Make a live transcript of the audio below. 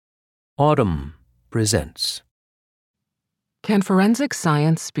Autumn presents Can Forensic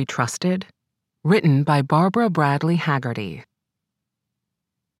Science Be Trusted? Written by Barbara Bradley Hagerty.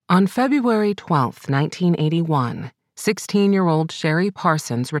 On February 12, 1981, 16-year-old Sherry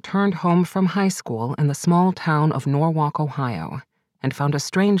Parsons returned home from high school in the small town of Norwalk, Ohio, and found a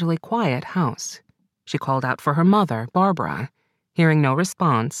strangely quiet house. She called out for her mother, Barbara. Hearing no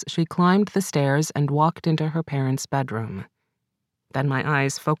response, she climbed the stairs and walked into her parents' bedroom. Then my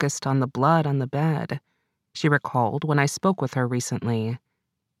eyes focused on the blood on the bed. She recalled when I spoke with her recently.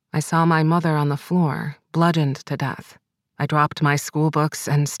 I saw my mother on the floor, bludgeoned to death. I dropped my school books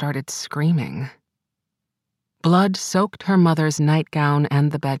and started screaming. Blood soaked her mother's nightgown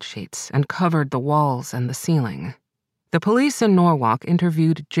and the bedsheets and covered the walls and the ceiling. The police in Norwalk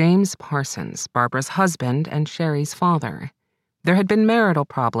interviewed James Parsons, Barbara's husband and Sherry's father. There had been marital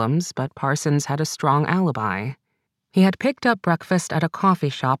problems, but Parsons had a strong alibi. He had picked up breakfast at a coffee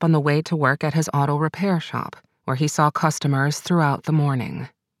shop on the way to work at his auto repair shop, where he saw customers throughout the morning.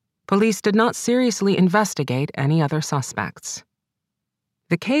 Police did not seriously investigate any other suspects.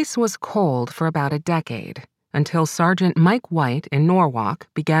 The case was cold for about a decade, until Sergeant Mike White in Norwalk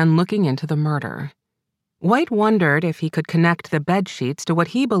began looking into the murder. White wondered if he could connect the bedsheets to what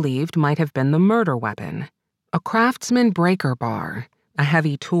he believed might have been the murder weapon, a Craftsman breaker bar, a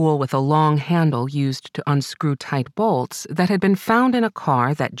heavy tool with a long handle used to unscrew tight bolts that had been found in a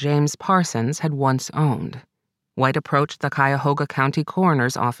car that James Parsons had once owned. White approached the Cuyahoga County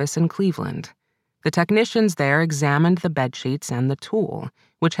Coroner's office in Cleveland. The technicians there examined the bedsheets and the tool,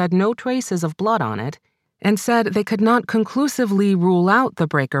 which had no traces of blood on it, and said they could not conclusively rule out the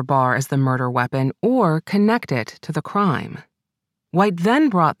breaker bar as the murder weapon or connect it to the crime. White then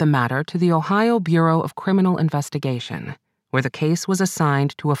brought the matter to the Ohio Bureau of Criminal Investigation, where the case was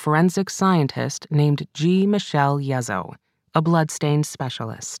assigned to a forensic scientist named G. Michelle Yezzo, a bloodstain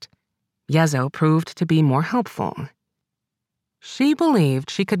specialist. Yezzo proved to be more helpful. She believed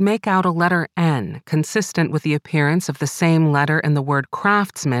she could make out a letter N consistent with the appearance of the same letter in the word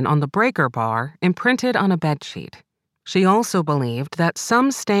Craftsman on the breaker bar imprinted on a bedsheet. She also believed that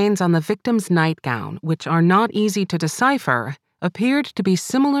some stains on the victim's nightgown, which are not easy to decipher, appeared to be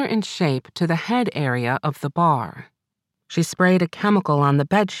similar in shape to the head area of the bar. She sprayed a chemical on the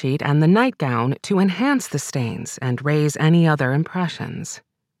bedsheet and the nightgown to enhance the stains and raise any other impressions.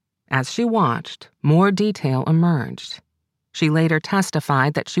 As she watched, more detail emerged. She later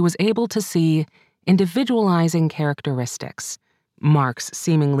testified that she was able to see individualizing characteristics, marks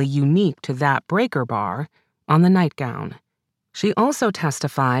seemingly unique to that breaker bar, on the nightgown. She also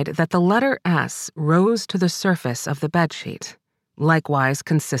testified that the letter S rose to the surface of the bedsheet, likewise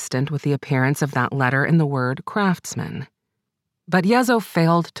consistent with the appearance of that letter in the word Craftsman. But Yezzo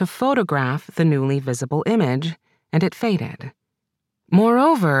failed to photograph the newly visible image, and it faded.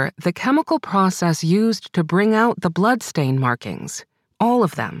 Moreover, the chemical process used to bring out the bloodstain markings, all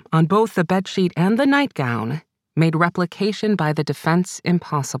of them on both the bedsheet and the nightgown, made replication by the defense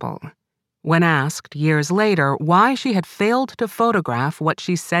impossible. When asked years later why she had failed to photograph what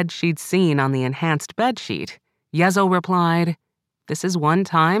she said she'd seen on the enhanced bedsheet, Yezzo replied, "This is one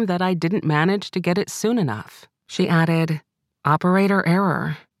time that I didn't manage to get it soon enough." She added, "Operator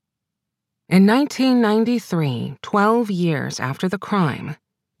error." In 1993, 12 years after the crime,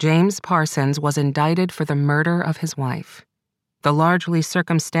 James Parsons was indicted for the murder of his wife. The largely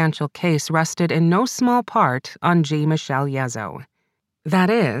circumstantial case rested in no small part on G. Michelle Yezzo. That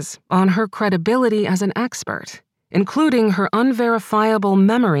is, on her credibility as an expert, including her unverifiable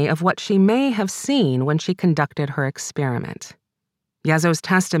memory of what she may have seen when she conducted her experiment. Yezzo's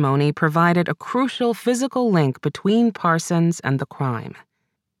testimony provided a crucial physical link between Parsons and the crime.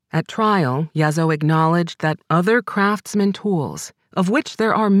 At trial, Yezzo acknowledged that other Craftsman tools, of which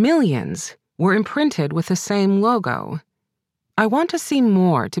there are millions, were imprinted with the same logo. "I want to see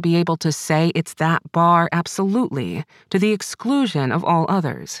more to be able to say it's that bar absolutely, to the exclusion of all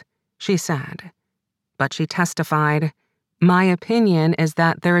others," she said. But she testified, "My opinion is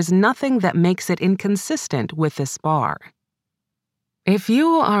that there is nothing that makes it inconsistent with this bar." If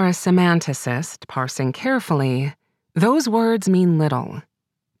you are a semanticist parsing carefully, those words mean little.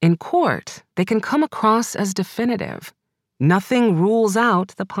 In court, they can come across as definitive. Nothing rules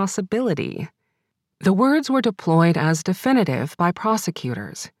out the possibility. The words were deployed as definitive by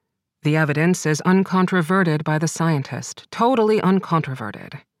prosecutors. The evidence is uncontroverted by the scientist, totally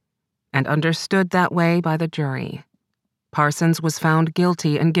uncontroverted, and understood that way by the jury. Parsons was found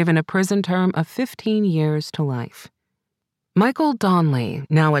guilty and given a prison term of 15 years to life. Michael Donnelly,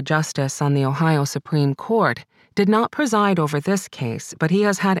 now a justice on the Ohio Supreme Court, did not preside over this case, but he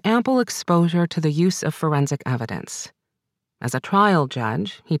has had ample exposure to the use of forensic evidence. As a trial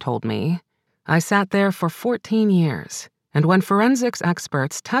judge, he told me, I sat there for 14 years, and when forensics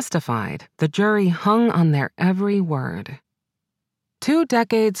experts testified, the jury hung on their every word. 2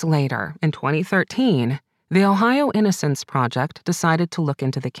 decades later, in 2013, the Ohio Innocence Project decided to look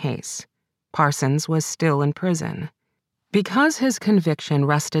into the case. Parsons was still in prison. Because his conviction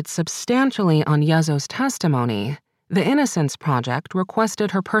rested substantially on Yezo's testimony, the Innocence Project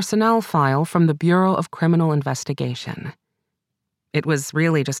requested her personnel file from the Bureau of Criminal Investigation. It was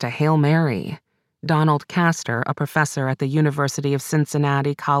really just a Hail Mary. Donald Castor, a professor at the University of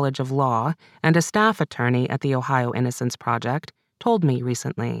Cincinnati College of Law and a staff attorney at the Ohio Innocence Project, told me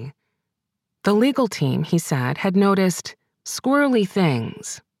recently. The legal team, he said, had noticed squirrely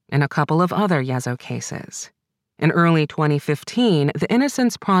things in a couple of other Yezo cases. In early 2015, the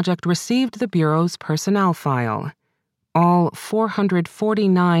Innocence Project received the Bureau's personnel file, all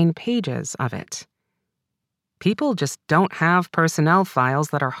 449 pages of it. People just don't have personnel files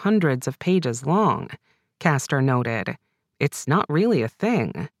that are hundreds of pages long, Castor noted. It's not really a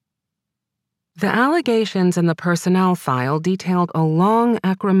thing. The allegations in the personnel file detailed a long,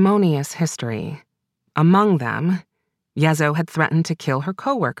 acrimonious history. Among them, Yezo had threatened to kill her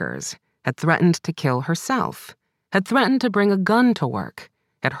coworkers, had threatened to kill herself, had threatened to bring a gun to work,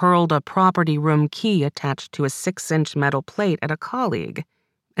 had hurled a property room key attached to a 6-inch metal plate at a colleague,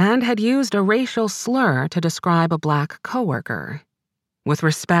 and had used a racial slur to describe a black coworker. With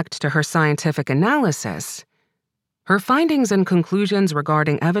respect to her scientific analysis, her findings and conclusions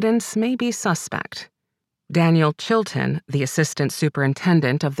regarding evidence may be suspect. Daniel Chilton, the assistant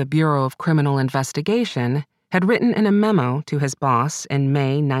superintendent of the Bureau of Criminal Investigation, had written in a memo to his boss in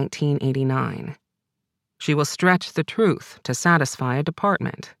May 1989. She will stretch the truth to satisfy a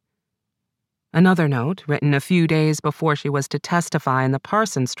department. Another note, written a few days before she was to testify in the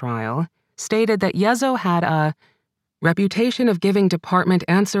Parsons trial, stated that Yezo had a reputation of giving department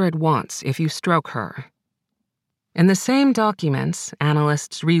answer at once if you stroke her. In the same documents,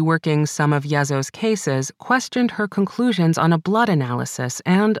 analysts reworking some of Yezo's cases questioned her conclusions on a blood analysis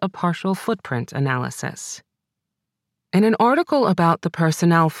and a partial footprint analysis. In an article about the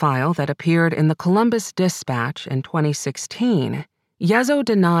personnel file that appeared in the Columbus Dispatch in 2016, Yezo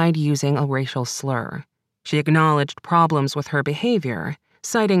denied using a racial slur. She acknowledged problems with her behavior,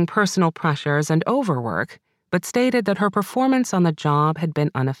 citing personal pressures and overwork, but stated that her performance on the job had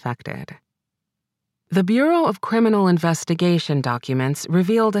been unaffected. The Bureau of Criminal Investigation documents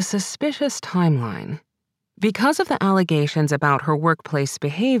revealed a suspicious timeline. Because of the allegations about her workplace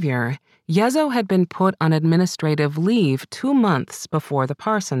behavior, Yezo had been put on administrative leave 2 months before the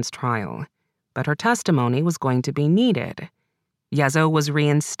Parsons trial, but her testimony was going to be needed. Yezo was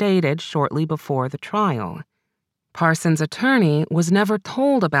reinstated shortly before the trial. Parsons' attorney was never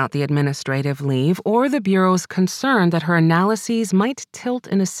told about the administrative leave or the Bureau's concern that her analyses might tilt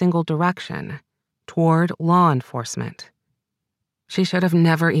in a single direction, toward law enforcement. She should have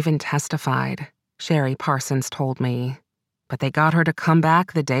never even testified, Sherry Parsons told me, but they got her to come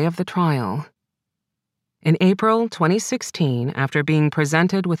back the day of the trial. In April 2016, after being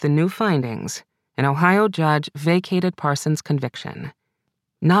presented with the new findings, an Ohio judge vacated Parsons' conviction,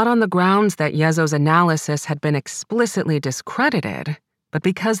 not on the grounds that Yezo's analysis had been explicitly discredited, but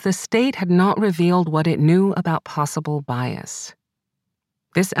because the state had not revealed what it knew about possible bias.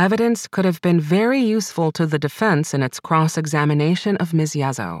 This evidence could have been very useful to the defense in its cross-examination of Ms.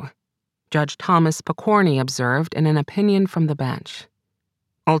 Yezo, Judge Thomas Pokorny observed in an opinion from the bench.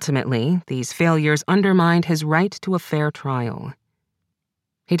 Ultimately, these failures undermined his right to a fair trial.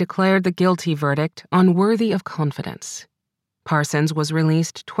 He declared the guilty verdict unworthy of confidence. Parsons was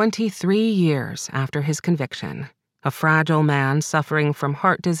released 23 years after his conviction, a fragile man suffering from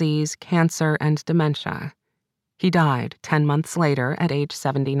heart disease, cancer, and dementia. He died 10 months later at age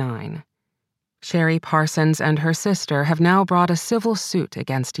 79. Sherry Parsons and her sister have now brought a civil suit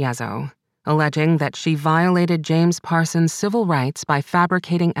against Yezo, alleging that she violated James Parsons' civil rights by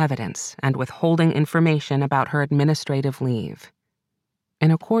fabricating evidence and withholding information about her administrative leave. In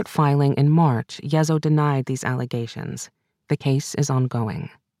a court filing in March, Yezo denied these allegations. The case is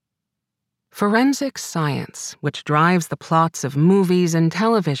ongoing. Forensic science, which drives the plots of movies and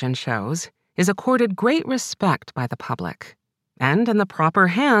television shows, is accorded great respect by the public, and in the proper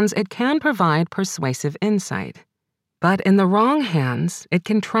hands, it can provide persuasive insight. But in the wrong hands, it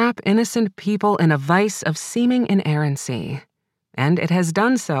can trap innocent people in a vice of seeming inerrancy, and it has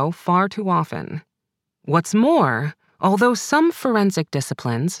done so far too often. What's more, although some forensic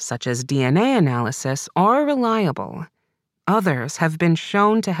disciplines, such as DNA analysis, are reliable, others have been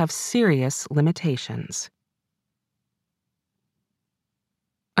shown to have serious limitations.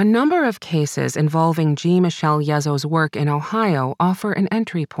 A number of cases involving G. Michelle Yezzo's work in Ohio offer an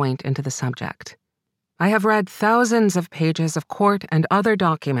entry point into the subject. I have read thousands of pages of court and other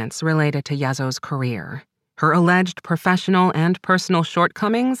documents related to Yezzo's career. Her alleged professional and personal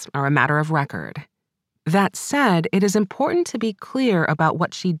shortcomings are a matter of record. That said, it is important to be clear about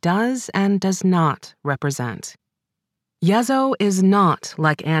what she does and does not represent. Yezzo is not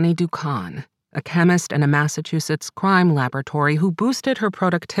like Annie Ducan, a chemist in a Massachusetts crime laboratory who boosted her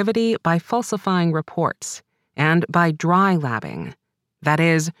productivity by falsifying reports and by dry labbing. That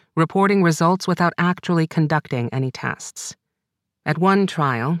is, reporting results without actually conducting any tests. At one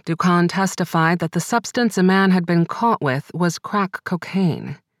trial, Ducan testified that the substance a man had been caught with was crack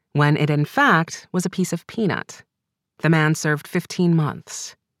cocaine, when it in fact was a piece of peanut. The man served 15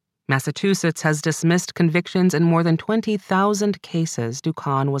 months. Massachusetts has dismissed convictions in more than 20,000 cases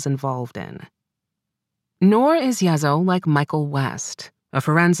Ducan was involved in. Nor is Yezzo like Michael West, a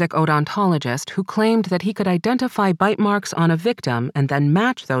forensic odontologist who claimed that he could identify bite marks on a victim and then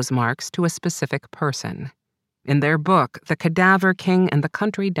match those marks to a specific person. In their book, The Cadaver King and the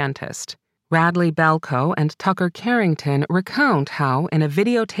Country Dentist, Radley Balco and Tucker Carrington recount how, in a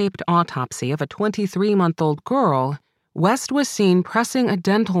videotaped autopsy of a 23-month-old girl, West was seen pressing a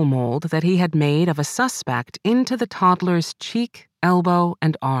dental mold that he had made of a suspect into the toddler's cheek, elbow,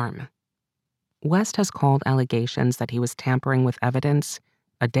 and arm. West has called allegations that he was tampering with evidence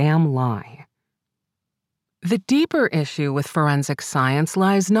a damn lie. The deeper issue with forensic science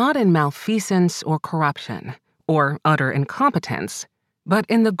lies not in malfeasance or corruption, or utter incompetence, but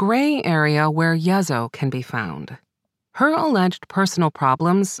in the gray area where Yezzo can be found. Her alleged personal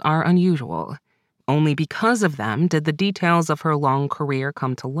problems are unusual. Only because of them did the details of her long career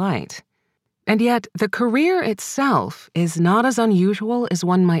come to light. And yet, the career itself is not as unusual as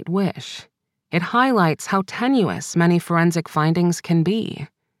one might wish. It highlights how tenuous many forensic findings can be,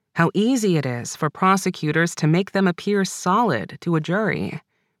 how easy it is for prosecutors to make them appear solid to a jury,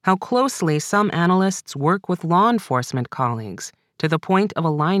 how closely some analysts work with law enforcement colleagues to the point of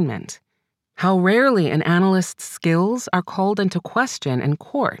alignment, how rarely an analyst's skills are called into question in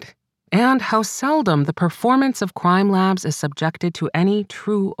court, and how seldom the performance of crime labs is subjected to any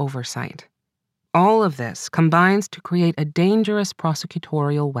true oversight. All of this combines to create a dangerous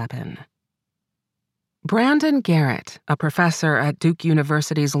prosecutorial weapon. Brandon Garrett, a professor at Duke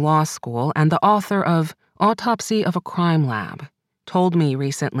University's law school and the author of Autopsy of a Crime Lab, told me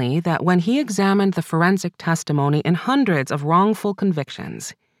recently that when he examined the forensic testimony in hundreds of wrongful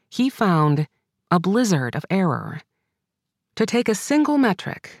convictions, he found a blizzard of error. To take a single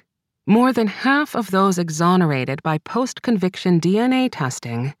metric, more than half of those exonerated by post-conviction DNA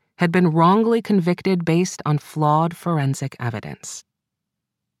testing had been wrongly convicted based on flawed forensic evidence.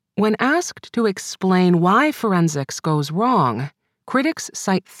 When asked to explain why forensics goes wrong, critics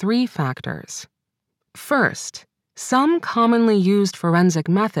cite 3 factors. First, some commonly used forensic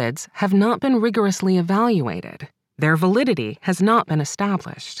methods have not been rigorously evaluated. Their validity has not been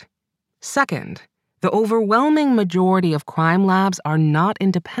established. Second, the overwhelming majority of crime labs are not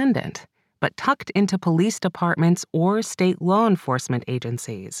independent, but tucked into police departments or state law enforcement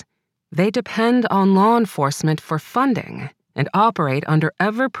agencies. They depend on law enforcement for funding and operate under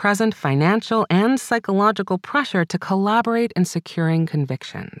ever-present financial and psychological pressure to collaborate in securing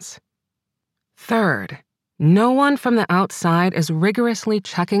convictions. Third, no one from the outside is rigorously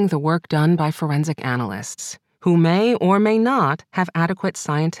checking the work done by forensic analysts, who may or may not have adequate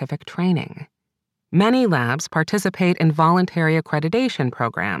scientific training. Many labs participate in voluntary accreditation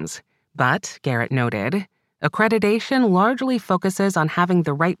programs, but, Garrett noted, accreditation largely focuses on having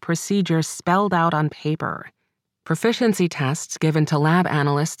the right procedures spelled out on paper. Proficiency tests given to lab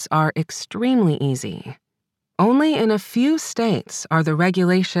analysts are extremely easy. Only in a few states are the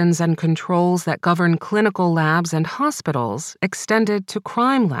regulations and controls that govern clinical labs and hospitals extended to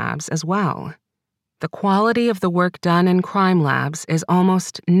crime labs as well. The quality of the work done in crime labs is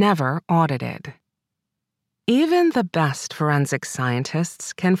almost never audited. Even the best forensic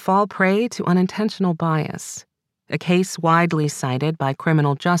scientists can fall prey to unintentional bias, a case widely cited by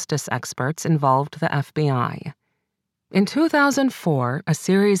criminal justice experts involved the FBI. In 2004, a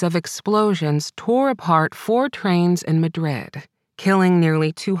series of explosions tore apart 4 trains in Madrid, killing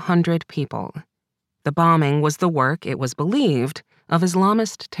nearly 200 people. The bombing was the work, it was believed, of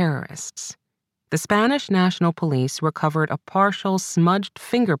Islamist terrorists. The Spanish National Police recovered a partial smudged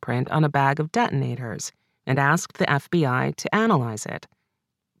fingerprint on a bag of detonators and asked the FBI to analyze it.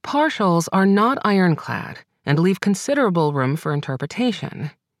 Partials are not ironclad and leave considerable room for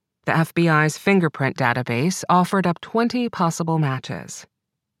interpretation. The FBI's fingerprint database offered up 20 possible matches.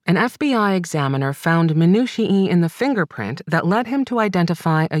 An FBI examiner found minutiae in the fingerprint that led him to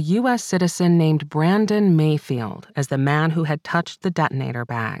identify a U.S. citizen named Brandon Mayfield as the man who had touched the detonator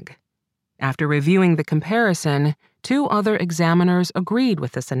bag. After reviewing the comparison, 2 other examiners agreed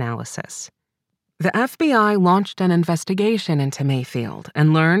with this analysis. The FBI launched an investigation into Mayfield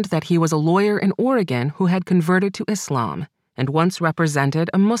and learned that he was a lawyer in Oregon who had converted to Islam and once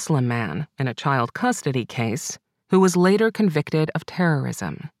represented a Muslim man in a child custody case who was later convicted of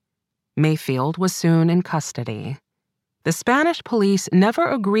terrorism. Mayfield was soon in custody. The Spanish police never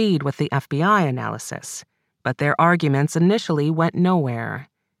agreed with the FBI analysis, but their arguments initially went nowhere.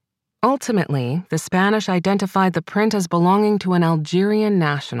 Ultimately, the Spanish identified the print as belonging to an Algerian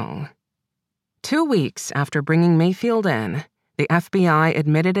national. 2 weeks after bringing Mayfield in, the FBI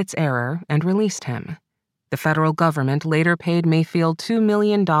admitted its error and released him. The federal government later paid Mayfield $2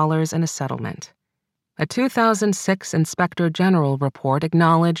 million in a settlement. A 2006 Inspector General report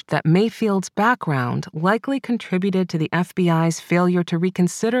acknowledged that Mayfield's background likely contributed to the FBI's failure to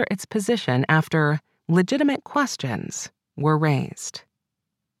reconsider its position after legitimate questions were raised.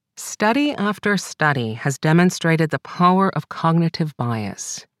 Study after study has demonstrated the power of cognitive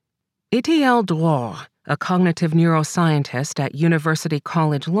bias. Etienne Droit, a cognitive neuroscientist at University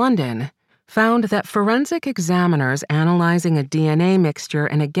College London, found that forensic examiners analyzing a DNA mixture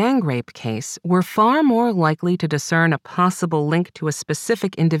in a gang rape case were far more likely to discern a possible link to a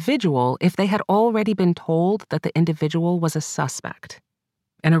specific individual if they had already been told that the individual was a suspect.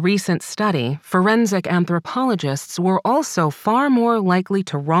 In a recent study, forensic anthropologists were also far more likely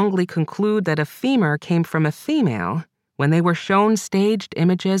to wrongly conclude that a femur came from a female when they were shown staged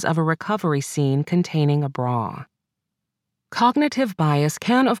images of a recovery scene containing a bra. Cognitive bias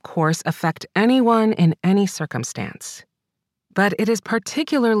can, of course, affect anyone in any circumstance. But it is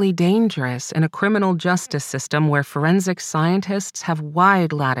particularly dangerous in a criminal justice system where forensic scientists have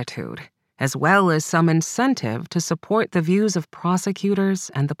wide latitude, as well as some incentive to support the views of prosecutors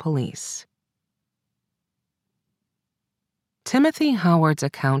and the police. Timothy Howard's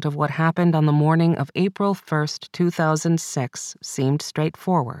account of what happened on the morning of April 1, 2006, seemed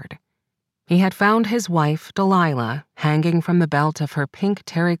straightforward. He had found his wife, Delilah, hanging from the belt of her pink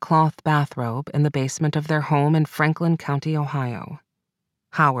terry cloth bathrobe in the basement of their home in Franklin County, Ohio.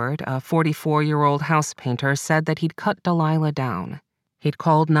 Howard, a 44-year-old house painter, said that he'd cut Delilah down. He'd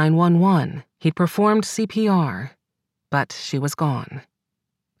called 911. He'd performed CPR. But she was gone.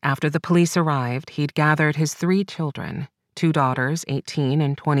 After the police arrived, he'd gathered his 3 children, 2 daughters, 18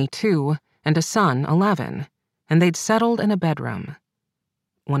 and 22, and a son, 11, and they'd settled in a bedroom.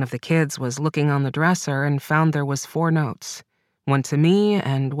 One of the kids was looking on the dresser and found there was 4 notes, one to me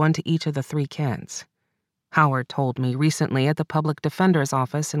and one to each of the 3 kids. Howard told me recently at the public defender's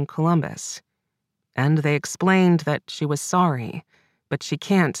office in Columbus. And they explained that she was sorry, but she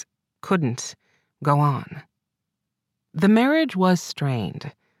couldn't go on. The marriage was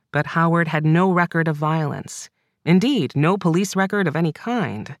strained, but Howard had no record of violence, indeed, no police record of any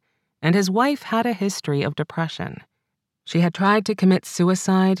kind, and his wife had a history of depression. She had tried to commit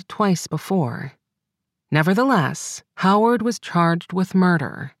suicide twice before. Nevertheless, Howard was charged with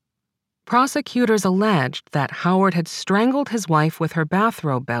murder. Prosecutors alleged that Howard had strangled his wife with her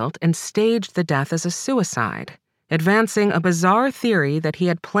bathrobe belt and staged the death as a suicide, advancing a bizarre theory that he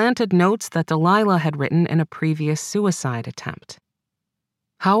had planted notes that Delilah had written in a previous suicide attempt.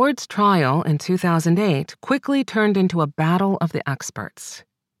 Howard's trial in 2008 quickly turned into a battle of the experts.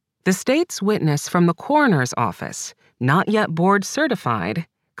 The state's witness from the coroner's office, not yet board certified,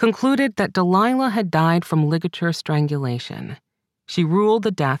 concluded that Delilah had died from ligature strangulation. She ruled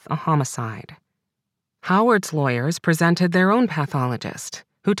the death a homicide. Howard's lawyers presented their own pathologist,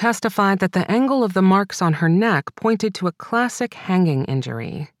 who testified that the angle of the marks on her neck pointed to a classic hanging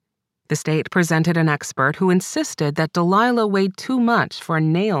injury. The state presented an expert who insisted that Delilah weighed too much for a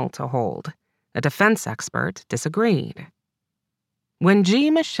nail to hold. A defense expert disagreed. When G.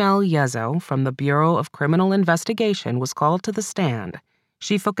 Michelle Yezzo from the Bureau of Criminal Investigation was called to the stand,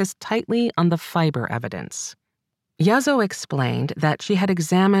 she focused tightly on the fiber evidence. Yezzo explained that she had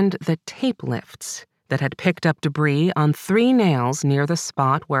examined the tape lifts that had picked up debris on 3 nails near the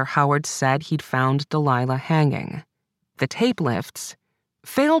spot where Howard said he'd found Delilah hanging. The tape lifts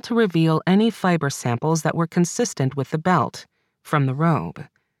failed to reveal any fiber samples that were consistent with the belt from the robe.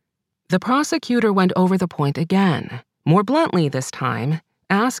 The prosecutor went over the point again, more bluntly this time,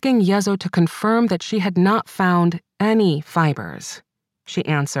 asking Yezzo to confirm that she had not found any fibers. She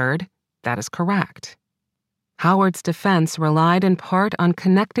answered, "That is correct." Howard's defense relied in part on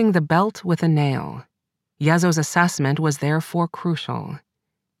connecting the belt with a nail. Yezzo's assessment was therefore crucial.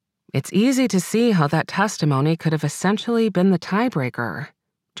 It's easy to see how that testimony could have essentially been the tiebreaker.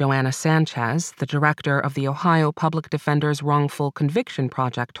 Joanna Sanchez, the director of the Ohio Public Defender's Wrongful Conviction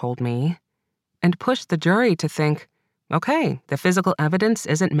Project, told me, and pushed the jury to think, okay, the physical evidence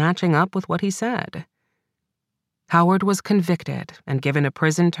isn't matching up with what he said. Howard was convicted and given a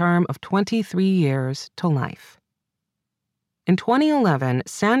prison term of 23 years to life. In 2011,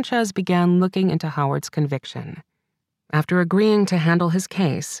 Sanchez began looking into Howard's conviction. After agreeing to handle his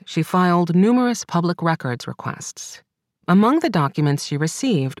case, she filed numerous public records requests. Among the documents she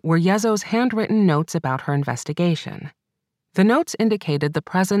received were Yezo's handwritten notes about her investigation. The notes indicated the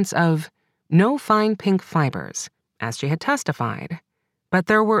presence of no fine pink fibers, as she had testified, but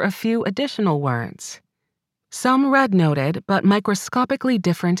there were a few additional words. Some red-noted, but microscopically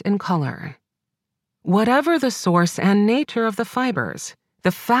different in color. Whatever the source and nature of the fibers,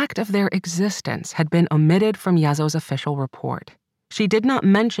 the fact of their existence had been omitted from Yezo's official report. She did not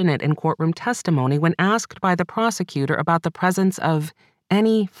mention it in courtroom testimony when asked by the prosecutor about the presence of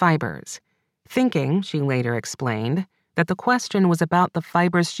any fibers, thinking, she later explained, that the question was about the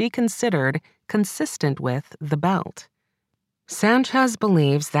fibers she considered consistent with the belt. Sanchez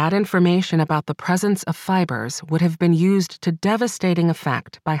believes that information about the presence of fibers would have been used to devastating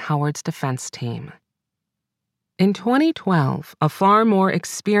effect by Howard's defense team. In 2012, a far more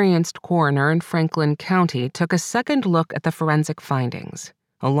experienced coroner in Franklin County took a second look at the forensic findings,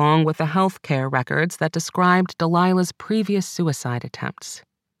 along with the health care records that described Delilah's previous suicide attempts.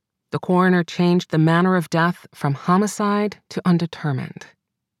 The coroner changed the manner of death from homicide to undetermined.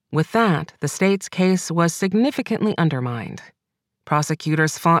 With that, the state's case was significantly undermined.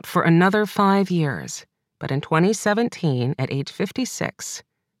 Prosecutors fought for another 5 years, but in 2017, at age 56,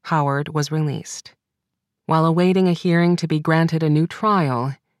 Howard was released. While awaiting a hearing to be granted a new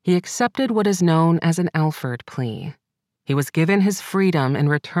trial, he accepted what is known as an Alford plea. He was given his freedom in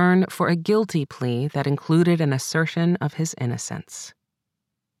return for a guilty plea that included an assertion of his innocence.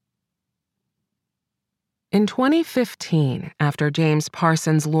 In 2015, after James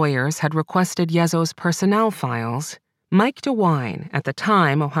Parsons' lawyers had requested Yezo's personnel files, Mike DeWine, at the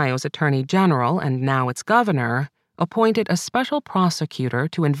time Ohio's Attorney General and now its governor, appointed a special prosecutor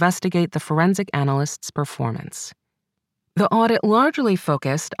to investigate the forensic analyst's performance. The audit largely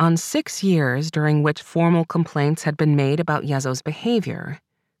focused on 6 years during which formal complaints had been made about Yezo's behavior,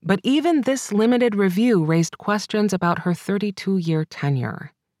 but even this limited review raised questions about her 32-year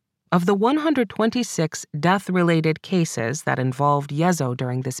tenure. Of the 126 death-related cases that involved Yezo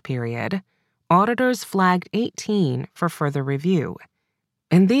during this period, auditors flagged 18 for further review.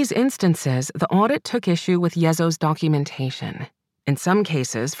 In these instances, the audit took issue with Yezo's documentation. In some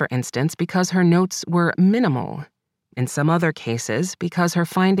cases, for instance, because her notes were minimal. In some other cases, because her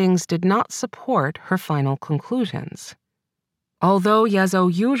findings did not support her final conclusions. Although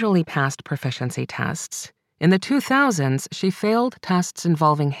Yezo usually passed proficiency tests, in the 2000s she failed tests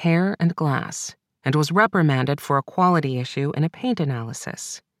involving hair and glass and was reprimanded for a quality issue in a paint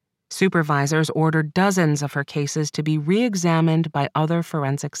analysis. Supervisors ordered dozens of her cases to be re-examined by other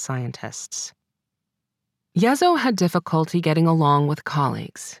forensic scientists. Yezo had difficulty getting along with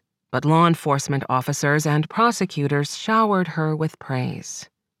colleagues, but law enforcement officers and prosecutors showered her with praise.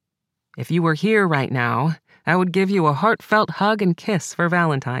 "If you were here right now, I would give you a heartfelt hug and kiss for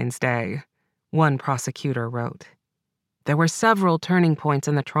Valentine's Day," one prosecutor wrote. "There were several turning points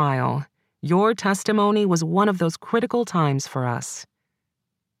in the trial. Your testimony was one of those critical times for us."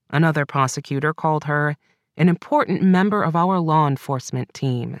 Another prosecutor called her an important member of our law enforcement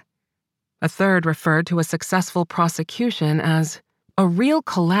team. A third referred to a successful prosecution as a real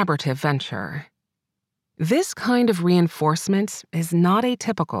collaborative venture. This kind of reinforcement is not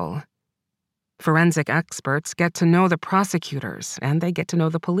atypical. Forensic experts get to know the prosecutors, and they get to know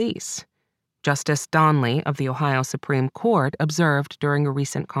the police. Justice Donnelly of the Ohio Supreme Court observed during a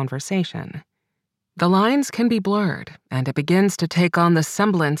recent conversation. "The lines can be blurred, and it begins to take on the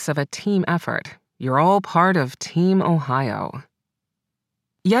semblance of a team effort. You're all part of Team Ohio."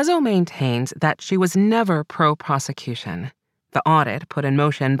 Yezo maintains that she was never pro-prosecution. The audit put in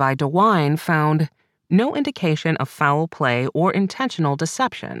motion by DeWine found no indication of foul play or intentional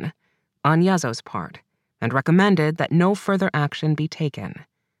deception on Yezo's part and recommended that no further action be taken.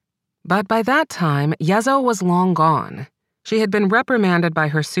 But by that time, Yezo was long gone. She had been reprimanded by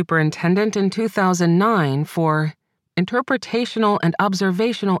her superintendent in 2009 for interpretational and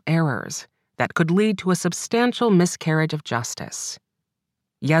observational errors that could lead to a substantial miscarriage of justice.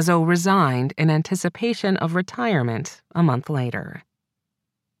 Yezo resigned in anticipation of retirement a month later.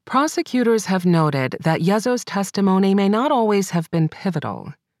 Prosecutors have noted that Yezo's testimony may not always have been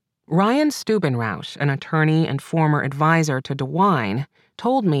pivotal. Ryan Stubenrausch, an attorney and former advisor to DeWine,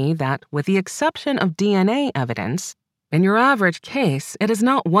 told me that, with the exception of DNA evidence, In your average case, it is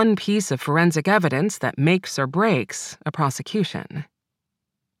not one piece of forensic evidence that makes or breaks a prosecution.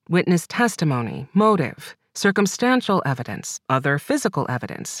 Witness testimony, motive, circumstantial evidence, other physical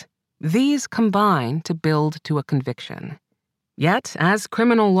evidence, these combine to build to a conviction. Yet, as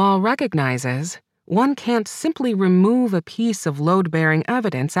criminal law recognizes, one can't simply remove a piece of load-bearing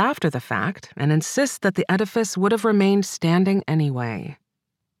evidence after the fact and insist that the edifice would have remained standing anyway.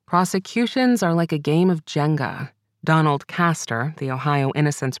 Prosecutions are like a game of Jenga, Donald Castor, the Ohio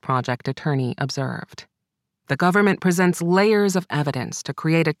Innocence Project attorney, observed. The government presents layers of evidence to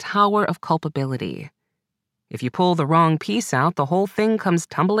create a tower of culpability. If you pull the wrong piece out, the whole thing comes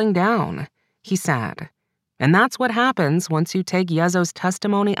tumbling down, he said. And that's what happens once you take Yezzo's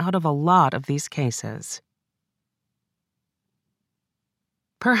testimony out of a lot of these cases.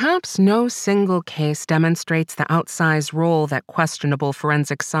 Perhaps no single case demonstrates the outsized role that questionable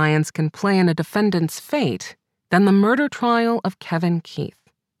forensic science can play in a defendant's fate than the murder trial of Kevin Keith,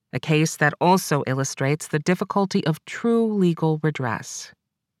 a case that also illustrates the difficulty of true legal redress.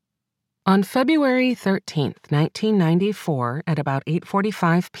 On February 13, 1994, at about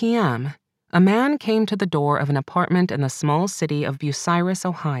 8:45 p.m., a man came to the door of an apartment in the small city of Bucyrus,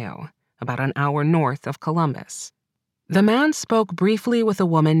 Ohio, about an hour north of Columbus. The man spoke briefly with a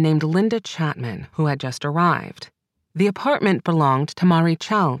woman named Linda Chapman, who had just arrived. The apartment belonged to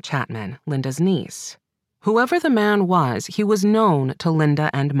Marichelle Chapman, Linda's niece. Whoever the man was, he was known to Linda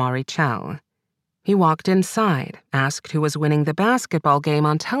and Marichelle. He walked inside, asked who was winning the basketball game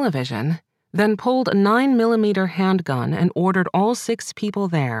on television, then pulled a 9mm handgun and ordered all 6 people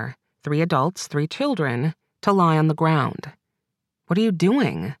there, 3 adults, 3 children, to lie on the ground. "What are you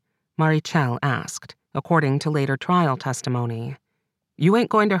doing?" Marichelle asked, according to later trial testimony. "You ain't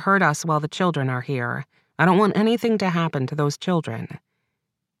going to hurt us while the children are here. I don't want anything to happen to those children."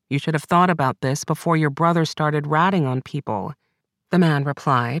 "You should have thought about this before your brother started ratting on people," the man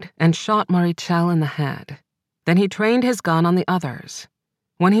replied, and shot Marichelle in the head. Then he trained his gun on the others.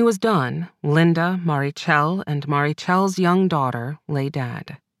 When he was done, Linda, Marichelle, and Marichelle's young daughter lay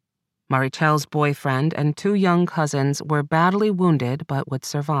dead. Marichelle's boyfriend and 2 young cousins were badly wounded but would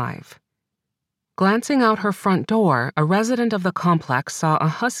survive. Glancing out her front door, a resident of the complex saw a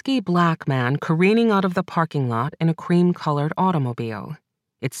husky black man careening out of the parking lot in a cream-colored automobile.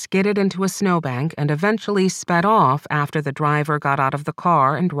 It skidded into a snowbank and eventually sped off after the driver got out of the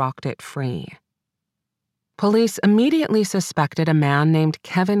car and rocked it free. Police immediately suspected a man named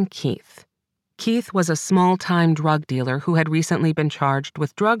Kevin Keith. Keith was a small-time drug dealer who had recently been charged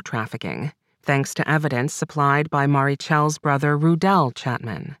with drug trafficking, thanks to evidence supplied by Marichelle's brother Rudell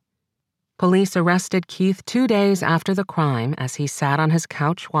Chapman. Police arrested Keith 2 days after the crime as he sat on his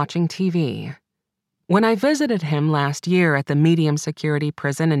couch watching TV. When I visited him last year at the medium-security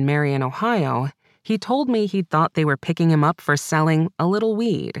prison in Marion, Ohio, he told me he thought they were picking him up for selling a little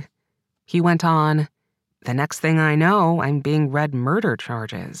weed. He went on, "The next thing I know, I'm being read murder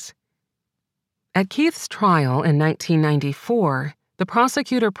charges." At Keith's trial in 1994, the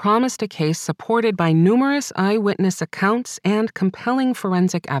prosecutor promised a case supported by numerous eyewitness accounts and compelling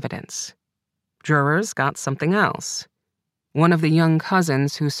forensic evidence. Jurors got something else. One of the young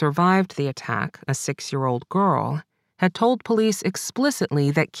cousins who survived the attack, a 6-year-old girl, had told police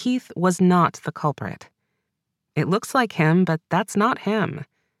explicitly that Keith was not the culprit. "It looks like him, but that's not him,"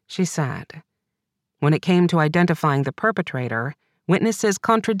 she said. When it came to identifying the perpetrator, witnesses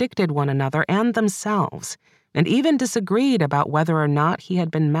contradicted one another and themselves, and even disagreed about whether or not he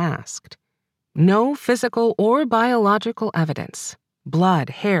had been masked. No physical or biological evidence, blood,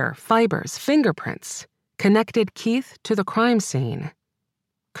 hair, fibers, fingerprints, connected Keith to the crime scene.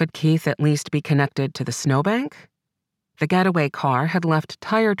 Could Keith at least be connected to the snowbank? The getaway car had left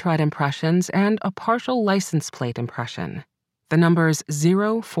tire tread impressions and a partial license plate impression, the numbers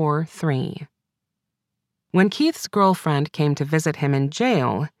 043. When Keith's girlfriend came to visit him in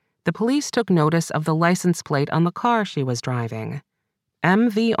jail, the police took notice of the license plate on the car she was driving,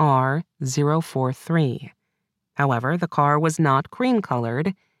 MVR 043. However, the car was not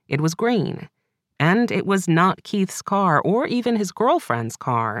cream-colored, it was green. And it was not Keith's car or even his girlfriend's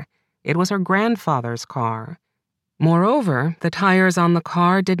car. It was her grandfather's car. Moreover, the tires on the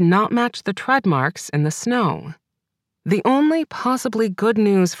car did not match the tread marks in the snow. The only possibly good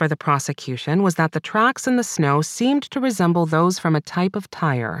news for the prosecution was that the tracks in the snow seemed to resemble those from a type of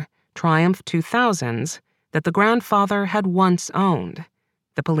tire, Triumph 2000s, that the grandfather had once owned.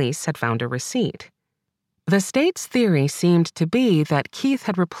 The police had found a receipt. The state's theory seemed to be that Keith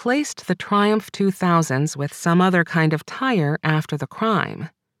had replaced the Triumph 2000s with some other kind of tire after the crime,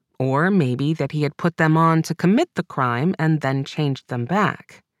 or maybe that he had put them on to commit the crime and then changed them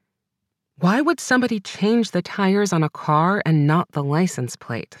back. Why would somebody change the tires on a car and not the license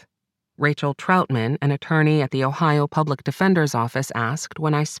plate? Rachel Troutman, an attorney at the Ohio Public Defender's Office, asked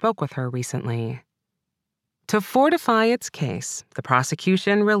when I spoke with her recently. To fortify its case, the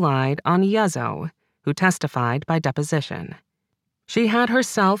prosecution relied on Yezzo, who testified by deposition. She had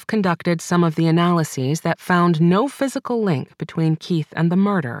herself conducted some of the analyses that found no physical link between Keith and the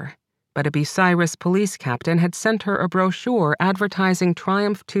murder, but a Bucyrus police captain had sent her a brochure advertising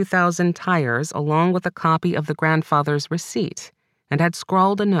Triumph 2000 tires along with a copy of the grandfather's receipt and had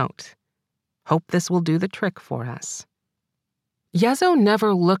scrawled a note. Hope this will do the trick for us. Yezzo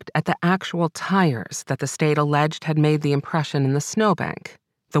never looked at the actual tires that the state alleged had made the impression in the snowbank,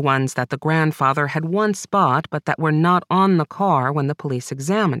 the ones that the grandfather had once bought but that were not on the car when the police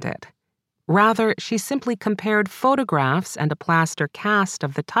examined it. Rather, she simply compared photographs and a plaster cast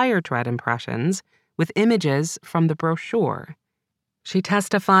of the tire tread impressions with images from the brochure. She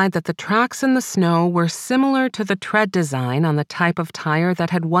testified that the tracks in the snow were similar to the tread design on the type of tire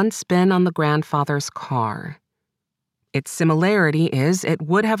that had once been on the grandfather's car. Its similarity is it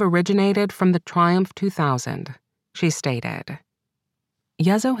would have originated from the Triumph 2000, she stated.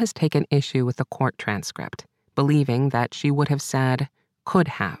 Yezzo has taken issue with the court transcript, believing that she would have said, could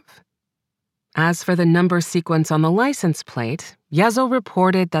have. As for the number sequence on the license plate, Yezzo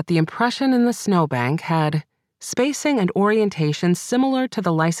reported that the impression in the snowbank had spacing and orientation similar to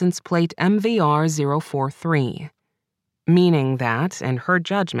the license plate MVR 043, meaning that, in her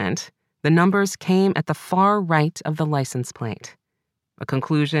judgment, the numbers came at the far right of the license plate, a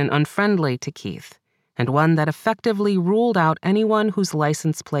conclusion unfriendly to Keith, and one that effectively ruled out anyone whose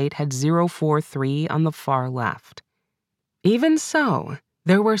license plate had 043 on the far left. Even so,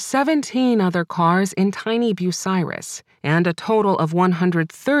 there were 17 other cars in tiny Bucyrus and a total of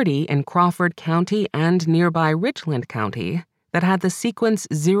 130 in Crawford County and nearby Richland County that had the sequence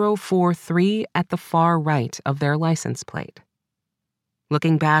 043 at the far right of their license plate.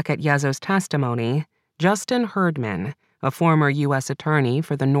 Looking back at Yezzo's testimony, Justin Herdman, a former U.S. attorney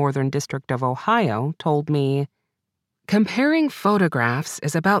for the Northern District of Ohio, told me, comparing photographs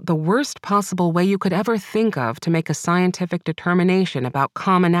is about the worst possible way you could ever think of to make a scientific determination about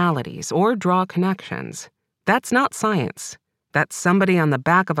commonalities or draw connections. That's not science. That's somebody on the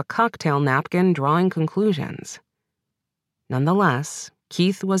back of a cocktail napkin drawing conclusions. Nonetheless,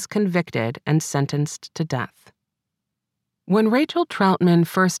 Keith was convicted and sentenced to death. When Rachel Troutman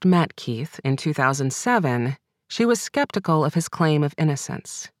first met Keith in 2007, she was skeptical of his claim of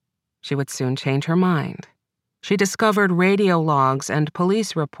innocence. She would soon change her mind. She discovered radio logs and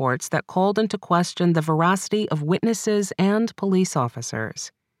police reports that called into question the veracity of witnesses and police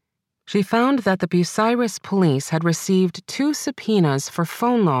officers. She found that the Bucyrus police had received 2 subpoenas for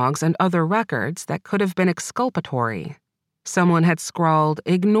phone logs and other records that could have been exculpatory. Someone had scrawled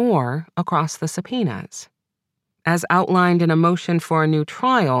 "ignore" across the subpoenas. As outlined in a motion for a new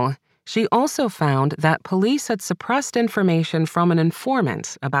trial, she also found that police had suppressed information from an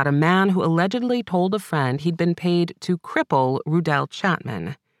informant about a man who allegedly told a friend he'd been paid to cripple Rudell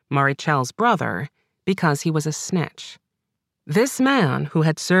Chapman, Marichel's brother, because he was a snitch. This man, who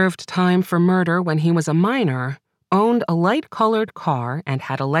had served time for murder when he was a minor, owned a light-colored car and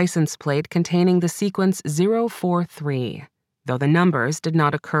had a license plate containing the sequence 043, though the numbers did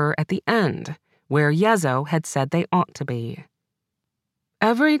not occur at the end, where Yezzo had said they ought to be.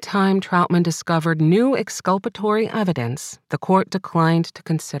 Every time Troutman discovered new exculpatory evidence, the court declined to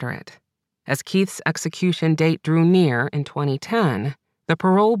consider it. As Keith's execution date drew near in 2010, the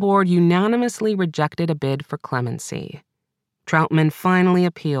parole board unanimously rejected a bid for clemency. Troutman finally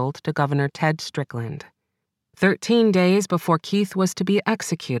appealed to Governor Ted Strickland. 13 days before Keith was to be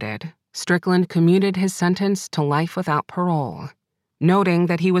executed, Strickland commuted his sentence to life without parole, noting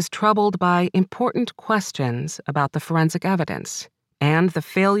that he was troubled by important questions about the forensic evidence and the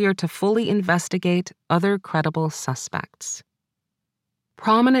failure to fully investigate other credible suspects.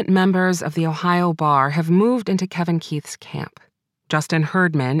 Prominent members of the Ohio Bar have moved into Kevin Keith's camp. Justin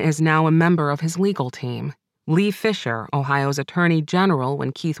Herdman is now a member of his legal team. Lee Fisher, Ohio's Attorney General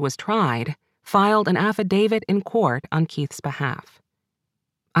when Keith was tried, filed an affidavit in court on Keith's behalf.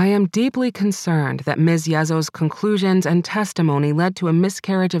 I am deeply concerned that Ms. Yezzo's conclusions and testimony led to a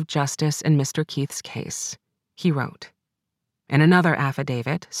miscarriage of justice in Mr. Keith's case, he wrote. In another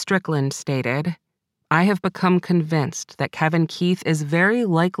affidavit, Strickland stated, I have become convinced that Kevin Keith is very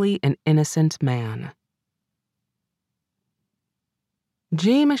likely an innocent man.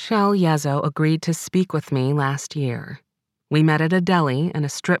 G. Michelle Yezzo agreed to speak with me last year. We met at a deli in a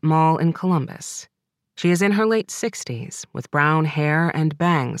strip mall in Columbus. She is in her late 60s, with brown hair and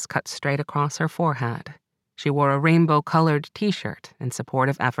bangs cut straight across her forehead. She wore a rainbow-colored T-shirt in support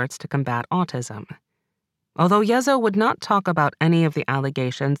of efforts to combat autism. Although Yezo would not talk about any of the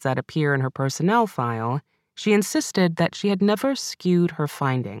allegations that appear in her personnel file, she insisted that she had never skewed her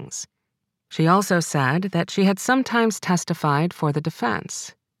findings. She also said that she had sometimes testified for the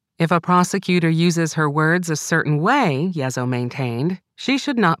defense. If a prosecutor uses her words a certain way, Yezo maintained, she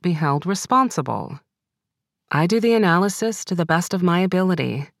should not be held responsible. I do the analysis to the best of my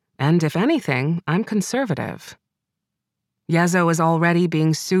ability, and if anything, I'm conservative. Yezo is already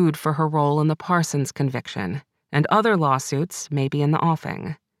being sued for her role in the Parsons conviction, and other lawsuits may be in the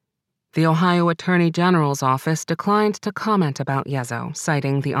offing. The Ohio Attorney General's office declined to comment about Yezo,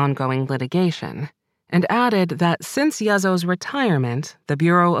 citing the ongoing litigation, and added that since Yezo's retirement, the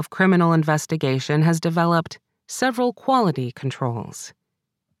Bureau of Criminal Investigation has developed several quality controls.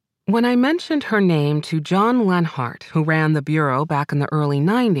 When I mentioned her name to John Lenhart, who ran the Bureau back in the early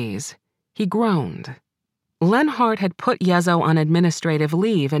 90s, he groaned. Lenhart had put Yezo on administrative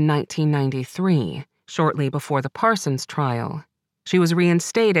leave in 1993, shortly before the Parsons trial. She was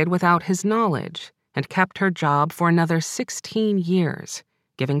reinstated without his knowledge and kept her job for another 16 years,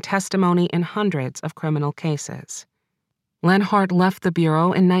 giving testimony in hundreds of criminal cases. Lenhart left the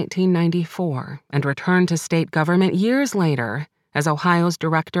Bureau in 1994 and returned to state government years later as Ohio's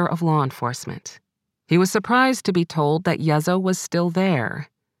Director of Law Enforcement. He was surprised to be told that Yezo was still there.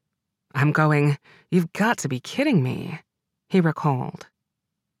 "I'm going, you've got to be kidding me," he recalled.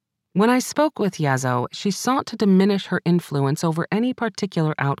 When I spoke with Yezo, she sought to diminish her influence over any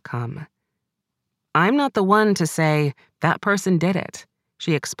particular outcome. "I'm not the one to say, that person did it,"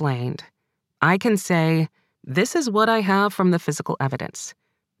 she explained. "I can say, this is what I have from the physical evidence.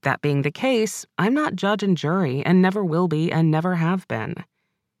 That being the case, I'm not judge and jury and never will be and never have been."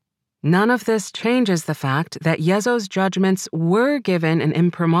 None of this changes the fact that Yezo's judgments were given an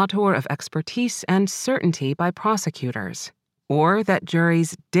imprimatur of expertise and certainty by prosecutors, or that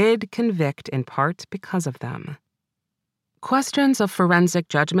juries did convict in part because of them. Questions of forensic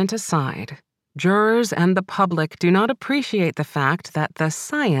judgment aside, jurors and the public do not appreciate the fact that the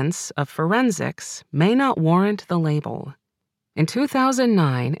science of forensics may not warrant the label. In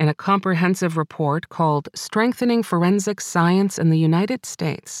 2009, in a comprehensive report called Strengthening Forensic Science in the United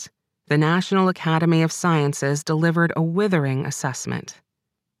States, the National Academy of Sciences delivered a withering assessment.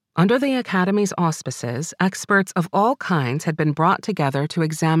 Under the Academy's auspices, experts of all kinds had been brought together to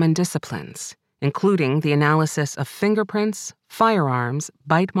examine disciplines, including the analysis of fingerprints, firearms,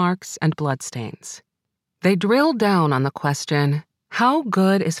 bite marks, and bloodstains. They drilled down on the question, how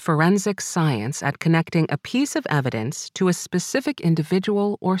good is forensic science at connecting a piece of evidence to a specific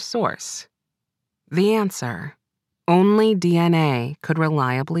individual or source? The answer: only DNA could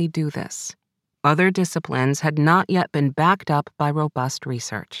reliably do this. Other disciplines had not yet been backed up by robust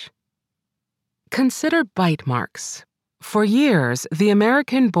research. Consider bite marks. For years, the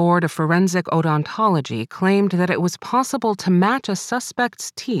American Board of Forensic Odontology claimed that it was possible to match a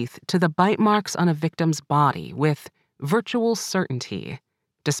suspect's teeth to the bite marks on a victim's body with virtual certainty,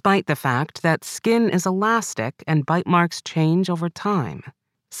 despite the fact that skin is elastic and bite marks change over time.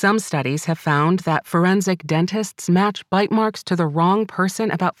 Some studies have found that forensic dentists match bite marks to the wrong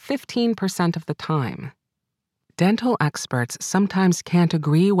person about 15% of the time. Dental experts sometimes can't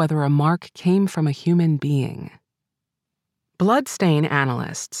agree whether a mark came from a human being. Bloodstain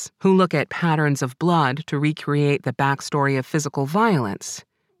analysts, who look at patterns of blood to recreate the backstory of physical violence,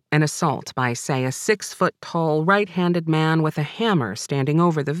 an assault by, say, a 6-foot-tall right-handed man with a hammer standing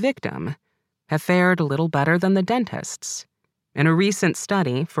over the victim, have fared a little better than the dentists. In a recent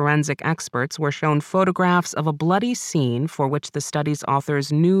study, forensic experts were shown photographs of a bloody scene for which the study's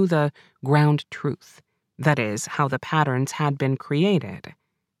authors knew the ground truth, that is, how the patterns had been created.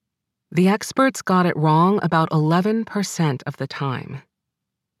 The experts got it wrong about 11% of the time.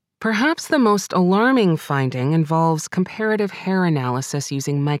 Perhaps the most alarming finding involves comparative hair analysis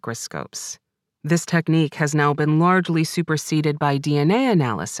using microscopes. This technique has now been largely superseded by DNA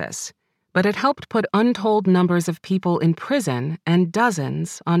analysis, but it helped put untold numbers of people in prison and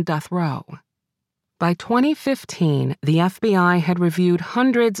dozens on death row. By 2015, the FBI had reviewed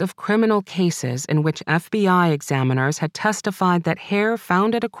hundreds of criminal cases in which FBI examiners had testified that hair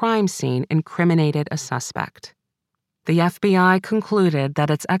found at a crime scene incriminated a suspect. The FBI concluded that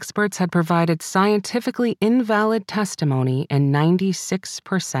its experts had provided scientifically invalid testimony in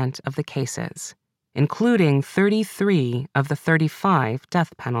 96% of the cases, including 33 of the 35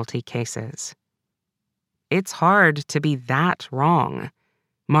 death penalty cases. It's hard to be that wrong,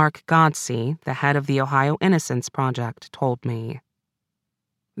 Mark Godsey, the head of the Ohio Innocence Project, told me.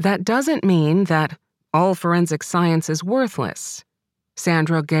 That doesn't mean that all forensic science is worthless.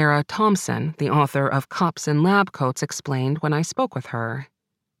 Sandra Guerra Thompson, the author of Cops in Lab Coats, explained when I spoke with her.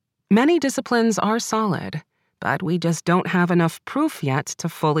 Many disciplines are solid, but we just don't have enough proof yet to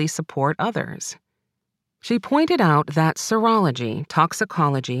fully support others. She pointed out that serology,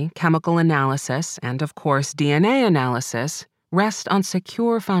 toxicology, chemical analysis, and of course DNA analysis rest on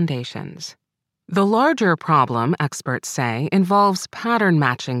secure foundations. The larger problem, experts say, involves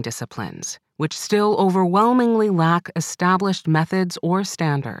pattern-matching disciplines, which still overwhelmingly lack established methods or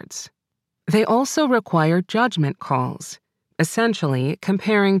standards. They also require judgment calls, essentially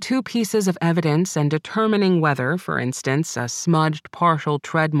comparing two pieces of evidence and determining whether, for instance, a smudged partial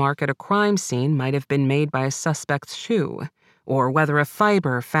tread mark at a crime scene might have been made by a suspect's shoe, or whether a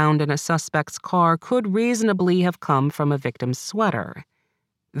fiber found in a suspect's car could reasonably have come from a victim's sweater.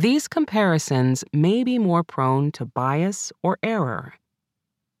 These comparisons may be more prone to bias or error.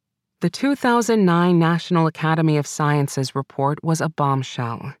 The 2009 National Academy of Sciences report was a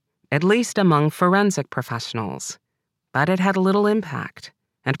bombshell, at least among forensic professionals. But it had little impact,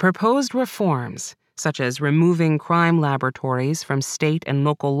 and proposed reforms, such as removing crime laboratories from state and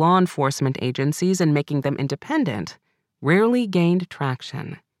local law enforcement agencies and making them independent, rarely gained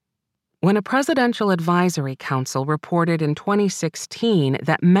traction. When a Presidential Advisory Council reported in 2016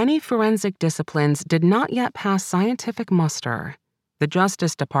 that many forensic disciplines did not yet pass scientific muster, the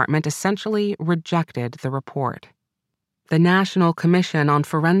Justice Department essentially rejected the report. The National Commission on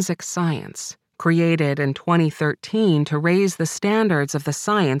Forensic Science, created in 2013 to raise the standards of the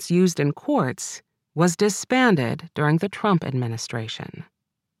science used in courts, was disbanded during the Trump administration.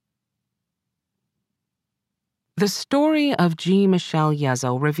 The story of G. Michelle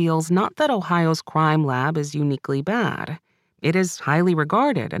Yezo reveals not that Ohio's crime lab is uniquely bad. It is highly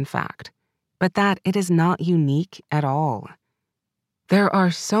regarded, in fact, but that it is not unique at all. There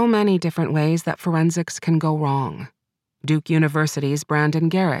are so many different ways that forensics can go wrong. Duke University's Brandon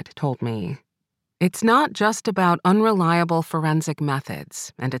Garrett told me. It's not just about unreliable forensic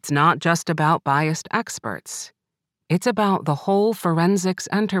methods, and it's not just about biased experts. It's about the whole forensics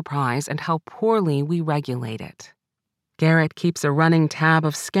enterprise and how poorly we regulate it. Garrett keeps a running tab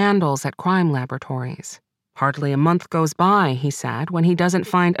of scandals at crime laboratories. Hardly a month goes by, he said, when he doesn't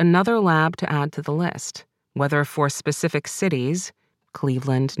find another lab to add to the list, whether for specific cities,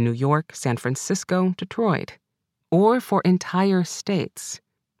 Cleveland, New York, San Francisco, Detroit, or for entire states,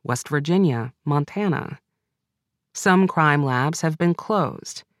 West Virginia, Montana. Some crime labs have been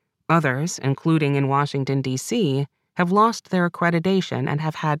closed. Others, including in Washington, D.C., have lost their accreditation and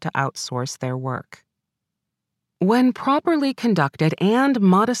have had to outsource their work. When properly conducted and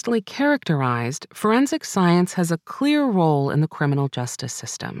modestly characterized, forensic science has a clear role in the criminal justice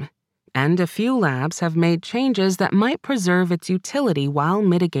system, and a few labs have made changes that might preserve its utility while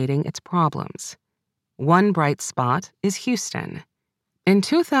mitigating its problems. One bright spot is Houston. In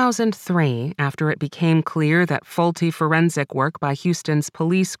 2003, after it became clear that faulty forensic work by Houston's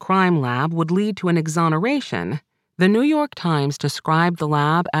police crime lab would lead to an exoneration, the New York Times described the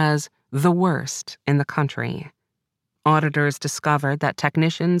lab as the worst in the country. Auditors discovered that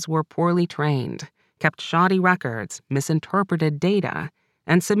technicians were poorly trained, kept shoddy records, misinterpreted data,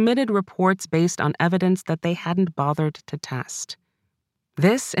 and submitted reports based on evidence that they hadn't bothered to test.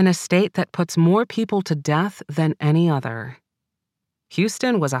 This in a state that puts more people to death than any other.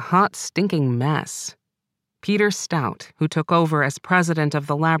 Houston was a hot, stinking mess. Peter Stout, who took over as president of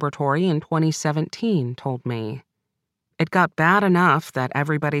the laboratory in 2017, told me. It got bad enough that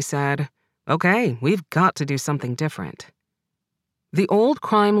everybody said, "Okay, we've got to do something different." The old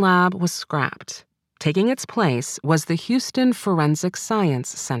crime lab was scrapped. Taking its place was the Houston Forensic Science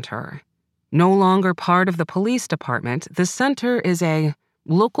Center. No longer part of the police department, the center is a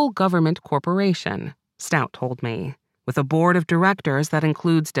local government corporation, Stout told me, with a board of directors that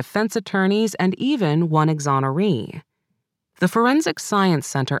includes defense attorneys and even one exoneree. The Forensic Science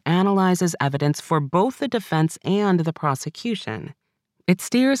Center analyzes evidence for both the defense and the prosecution. It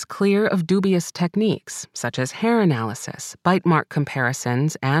steers clear of dubious techniques, such as hair analysis, bite mark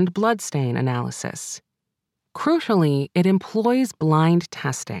comparisons, and bloodstain analysis. Crucially, it employs blind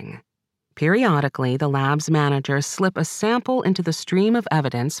testing. Periodically, the lab's managers slip a sample into the stream of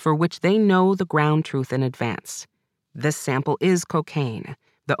evidence for which they know the ground truth in advance. This sample is cocaine.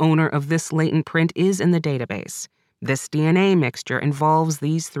 The owner of this latent print is in the database. This DNA mixture involves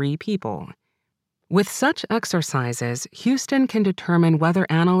these 3 people. With such exercises, Houston can determine whether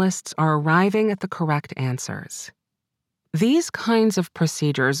analysts are arriving at the correct answers. These kinds of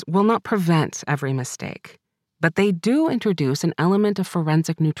procedures will not prevent every mistake, but they do introduce an element of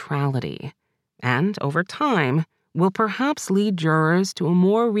forensic neutrality, and, over time, will perhaps lead jurors to a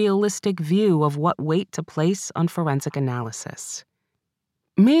more realistic view of what weight to place on forensic analysis.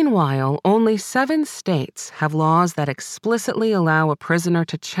 Meanwhile, only 7 states have laws that explicitly allow a prisoner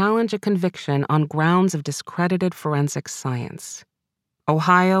to challenge a conviction on grounds of discredited forensic science.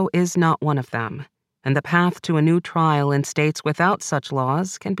 Ohio is not one of them, and the path to a new trial in states without such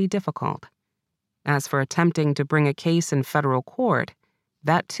laws can be difficult. As for attempting to bring a case in federal court,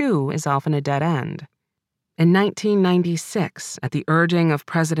 that too is often a dead end. In 1996, at the urging of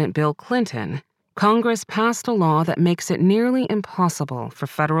President Bill Clinton, Congress passed a law that makes it nearly impossible for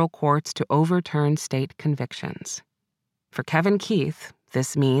federal courts to overturn state convictions. For Kevin Keith,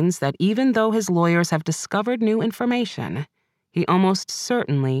 this means that even though his lawyers have discovered new information, he almost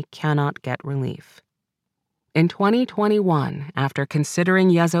certainly cannot get relief. In 2021, after considering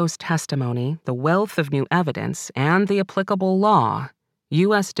Yezo's testimony, the wealth of new evidence, and the applicable law,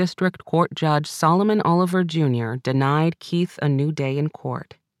 U.S. District Court Judge Solomon Oliver Jr. denied Keith a new day in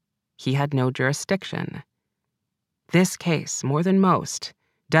court. He had no jurisdiction. This case, more than most,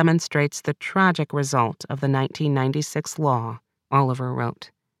 demonstrates the tragic result of the 1996 law, Oliver wrote.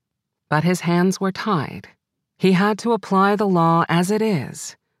 But his hands were tied. He had to apply the law as it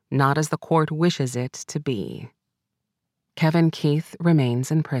is, not as the court wishes it to be. Kevin Keith remains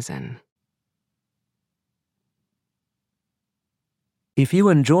in prison. If you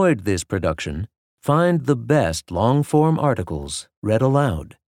enjoyed this production, find the best long-form articles read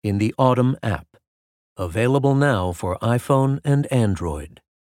aloud in the Autumn app, available now for iPhone and Android.